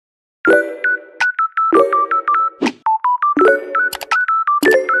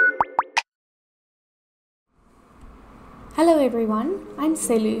Hello everyone, I'm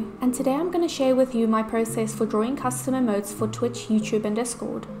Selu, and today I'm going to share with you my process for drawing custom emotes for Twitch, YouTube and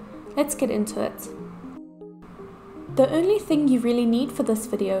Discord. Let's get into it. The only thing you really need for this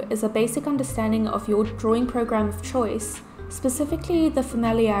video is a basic understanding of your drawing program of choice, specifically the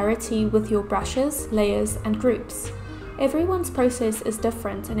familiarity with your brushes, layers and groups. Everyone's process is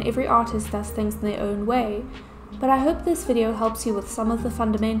different and every artist does things in their own way, but I hope this video helps you with some of the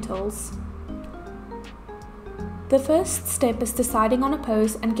fundamentals. The first step is deciding on a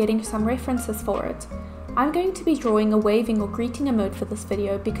pose and getting some references for it. I'm going to be drawing a waving or greeting emote for this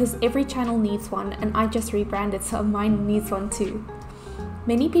video because every channel needs one and I just rebranded, so mine needs one too.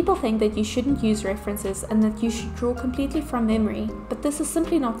 Many people think that you shouldn't use references and that you should draw completely from memory, but this is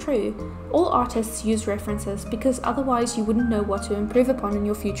simply not true. All artists use references because otherwise you wouldn't know what to improve upon in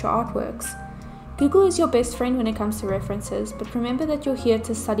your future artworks. Google is your best friend when it comes to references, but remember that you're here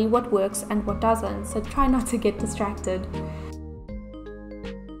to study what works and what doesn't, so try not to get distracted.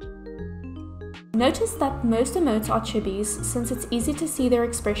 Notice that most emotes are chibis since it's easy to see their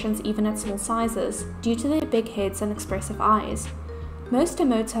expressions even at small sizes, due to their big heads and expressive eyes. Most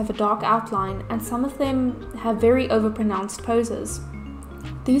emotes have a dark outline and some of them have very overpronounced poses.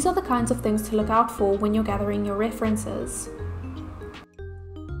 These are the kinds of things to look out for when you're gathering your references.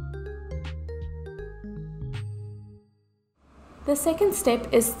 The second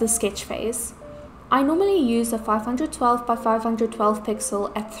step is the sketch phase. I normally use a 512 by 512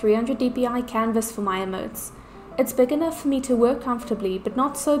 pixel at 300 dpi canvas for my emotes. It's big enough for me to work comfortably, but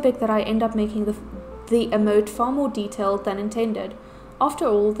not so big that I end up making the emote far more detailed than intended. After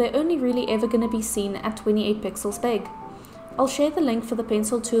all, they're only really ever going to be seen at 28 pixels big. I'll share the link for the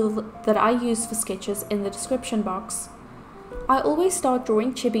pencil tool that I use for sketches in the description box. I always start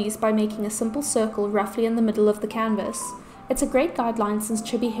drawing chibis by making a simple circle roughly in the middle of the canvas. It's a great guideline since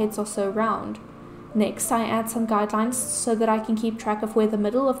chibi heads are so round. Next, I add some guidelines so that I can keep track of where the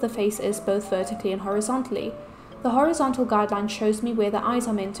middle of the face is both vertically and horizontally. The horizontal guideline shows me where the eyes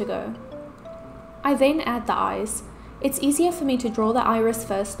are meant to go. I then add the eyes. It's easier for me to draw the iris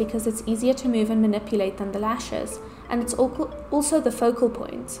first because it's easier to move and manipulate than the lashes, and it's also the focal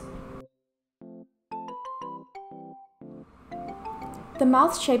point. The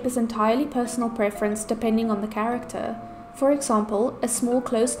mouth shape is entirely personal preference depending on the character. For example, a small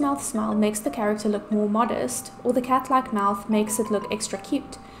closed-mouth smile makes the character look more modest, or the cat-like mouth makes it look extra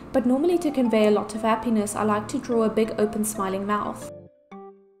cute, but normally to convey a lot of happiness I like to draw a big open smiling mouth.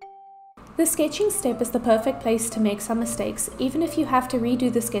 The sketching step is the perfect place to make some mistakes, even if you have to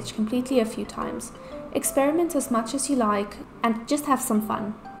redo the sketch completely a few times. Experiment as much as you like, and just have some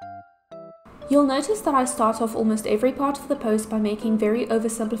fun. You'll notice that I start off almost every part of the pose by making very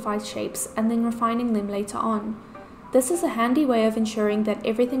oversimplified shapes and then refining them later on. This is a handy way of ensuring that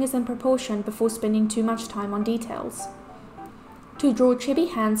everything is in proportion before spending too much time on details. To draw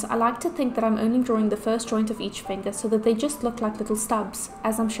chibi hands, I like to think that I'm only drawing the first joint of each finger so that they just look like little stubs,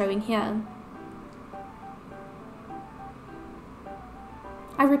 as I'm showing here.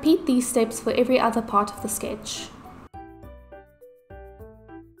 I repeat these steps for every other part of the sketch.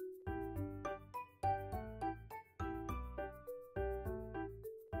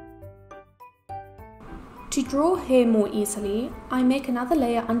 To draw hair more easily, I make another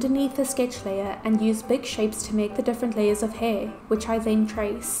layer underneath the sketch layer and use big shapes to make the different layers of hair, which I then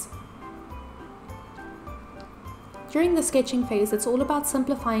trace. During the sketching phase, it's all about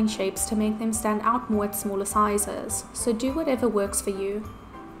simplifying shapes to make them stand out more at smaller sizes, so do whatever works for you.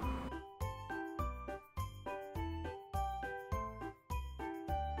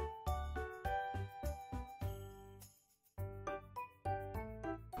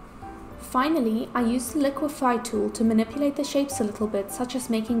 Finally, I use the liquefy tool to manipulate the shapes a little bit, such as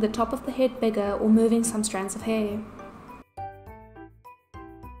making the top of the head bigger or moving some strands of hair.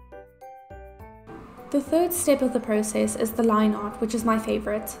 The third step of the process is the line art, which is my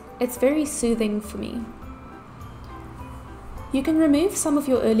favorite. It's very soothing for me. You can remove some of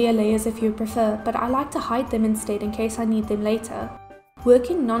your earlier layers if you prefer, but I like to hide them instead in case I need them later.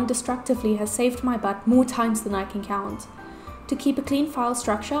 Working non-destructively has saved my butt more times than I can count. To keep a clean file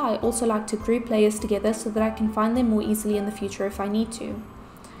structure, I also like to group layers together so that I can find them more easily in the future if I need to.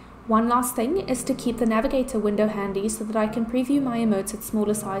 One last thing is to keep the navigator window handy so that I can preview my emotes at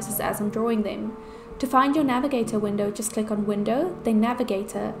smaller sizes as I'm drawing them. To find your navigator window, just click on Window, then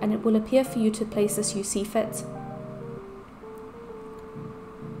Navigator, and it will appear for you to place as you see fit.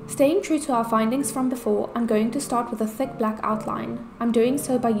 Staying true to our findings from before, I'm going to start with a thick black outline. I'm doing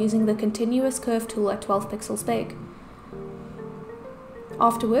so by using the continuous curve tool at 12 pixels big.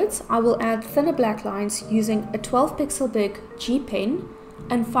 Afterwards, I will add thinner black lines using a 12 pixel big G pen,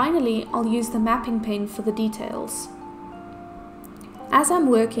 and finally I'll use the mapping pen for the details. As I'm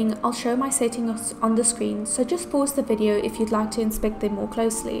working, I'll show my settings on the screen, so just pause the video if you'd like to inspect them more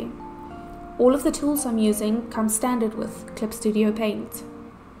closely. All of the tools I'm using come standard with Clip Studio Paint.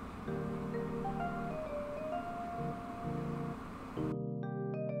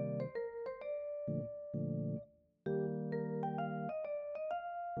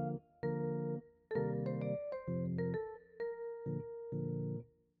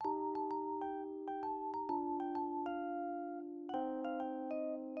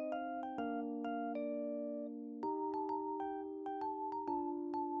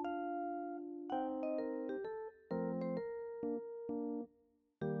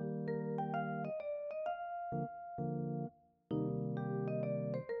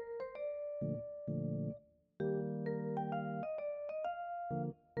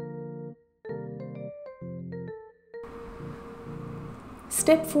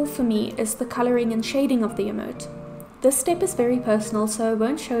 Step 4 for me is the colouring and shading of the emote. This step is very personal, so I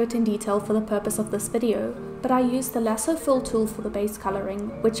won't show it in detail for the purpose of this video, but I use the Lasso fill tool for the base colouring,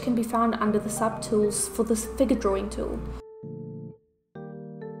 which can be found under the sub-tools for this figure drawing tool.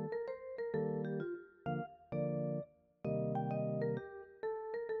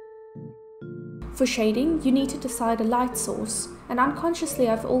 For shading, you need to decide a light source, and unconsciously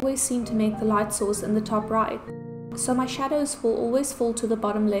I've always seemed to make the light source in the top right, so my shadows will always fall to the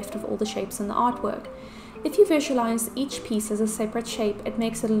bottom left of all the shapes in the artwork. If you visualize each piece as a separate shape, it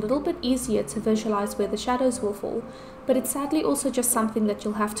makes it a little bit easier to visualize where the shadows will fall, but it's sadly also just something that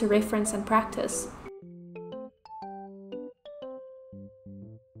you'll have to reference and practice.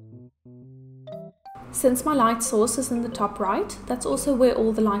 Since my light source is in the top right, that's also where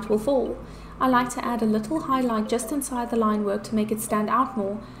all the light will fall. I like to add a little highlight just inside the line work to make it stand out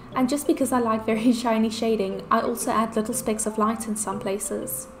more, and just because I like very shiny shading, I also add little specks of light in some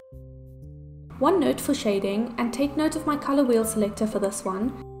places. One note for shading, and take note of my color wheel selector for this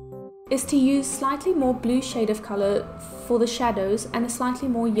one, is to use slightly more blue shade of color for the shadows and a slightly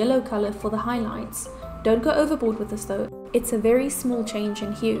more yellow color for the highlights. Don't go overboard with this though, it's a very small change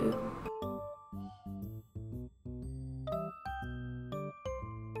in hue.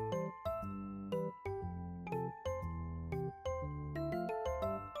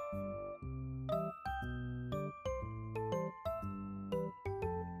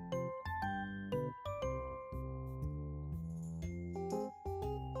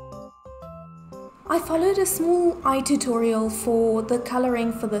 I followed a small eye tutorial for the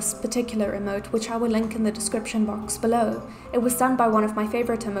colouring for this particular emote, which I will link in the description box below. It was done by one of my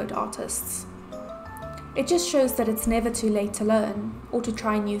favourite emote artists. It just shows that it's never too late to learn, or to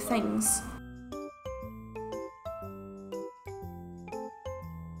try new things.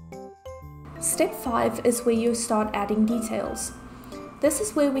 Step 5 is where you start adding details. This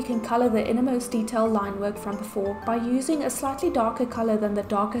is where we can colour the innermost detail line work from before by using a slightly darker colour than the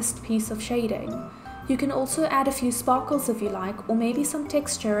darkest piece of shading. You can also add a few sparkles if you like, or maybe some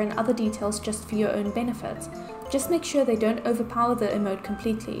texture and other details just for your own benefit. Just make sure they don't overpower the emote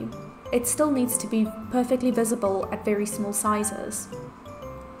completely. It still needs to be perfectly visible at very small sizes.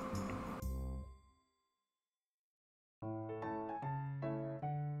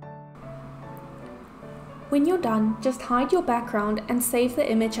 When you're done, just hide your background and save the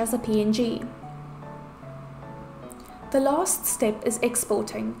image as a PNG. The last step is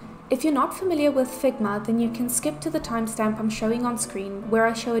exporting. If you're not familiar with Figma, then you can skip to the timestamp I'm showing on screen, where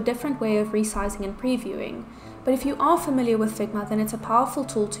I show a different way of resizing and previewing. But if you are familiar with Figma, then it's a powerful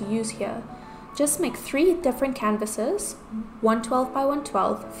tool to use here. Just make 3 different canvases, 112 by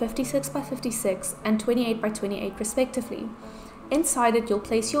 112, 56 by 56, and 28 by 28 respectively. Inside it, you'll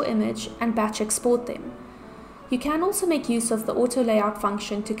place your image and batch export them. You can also make use of the auto layout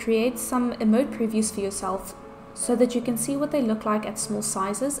function to create some emote previews for yourself, so that you can see what they look like at small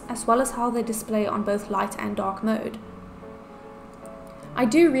sizes, as well as how they display on both light and dark mode. I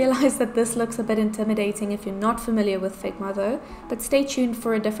do realize that this looks a bit intimidating if you're not familiar with Figma though, but stay tuned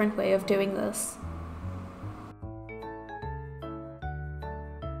for a different way of doing this.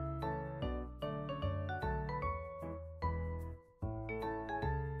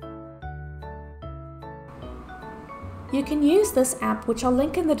 You can use this app, which I'll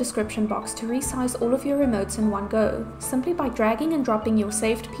link in the description box, to resize all of your emotes in one go, simply by dragging and dropping your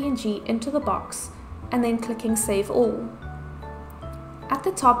saved PNG into the box, and then clicking Save All. At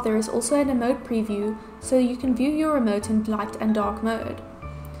the top there is also an emote preview, so you can view your emote in light and dark mode.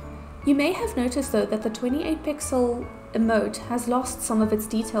 You may have noticed though that the 28 pixel emote has lost some of its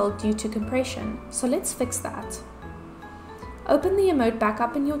detail due to compression, so let's fix that. Open the emote back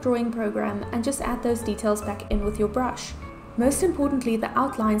up in your drawing program and just add those details back in with your brush. Most importantly, the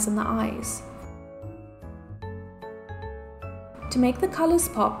outlines and the eyes. To make the colors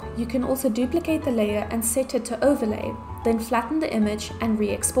pop, you can also duplicate the layer and set it to overlay, then flatten the image and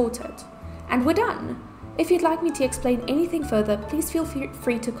re-export it. And we're done! If you'd like me to explain anything further, please feel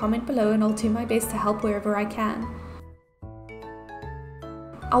free to comment below and I'll do my best to help wherever I can.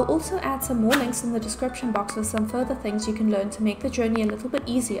 I'll also add some more links in the description box with some further things you can learn to make the journey a little bit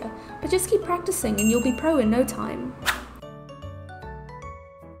easier, but just keep practicing and you'll be pro in no time.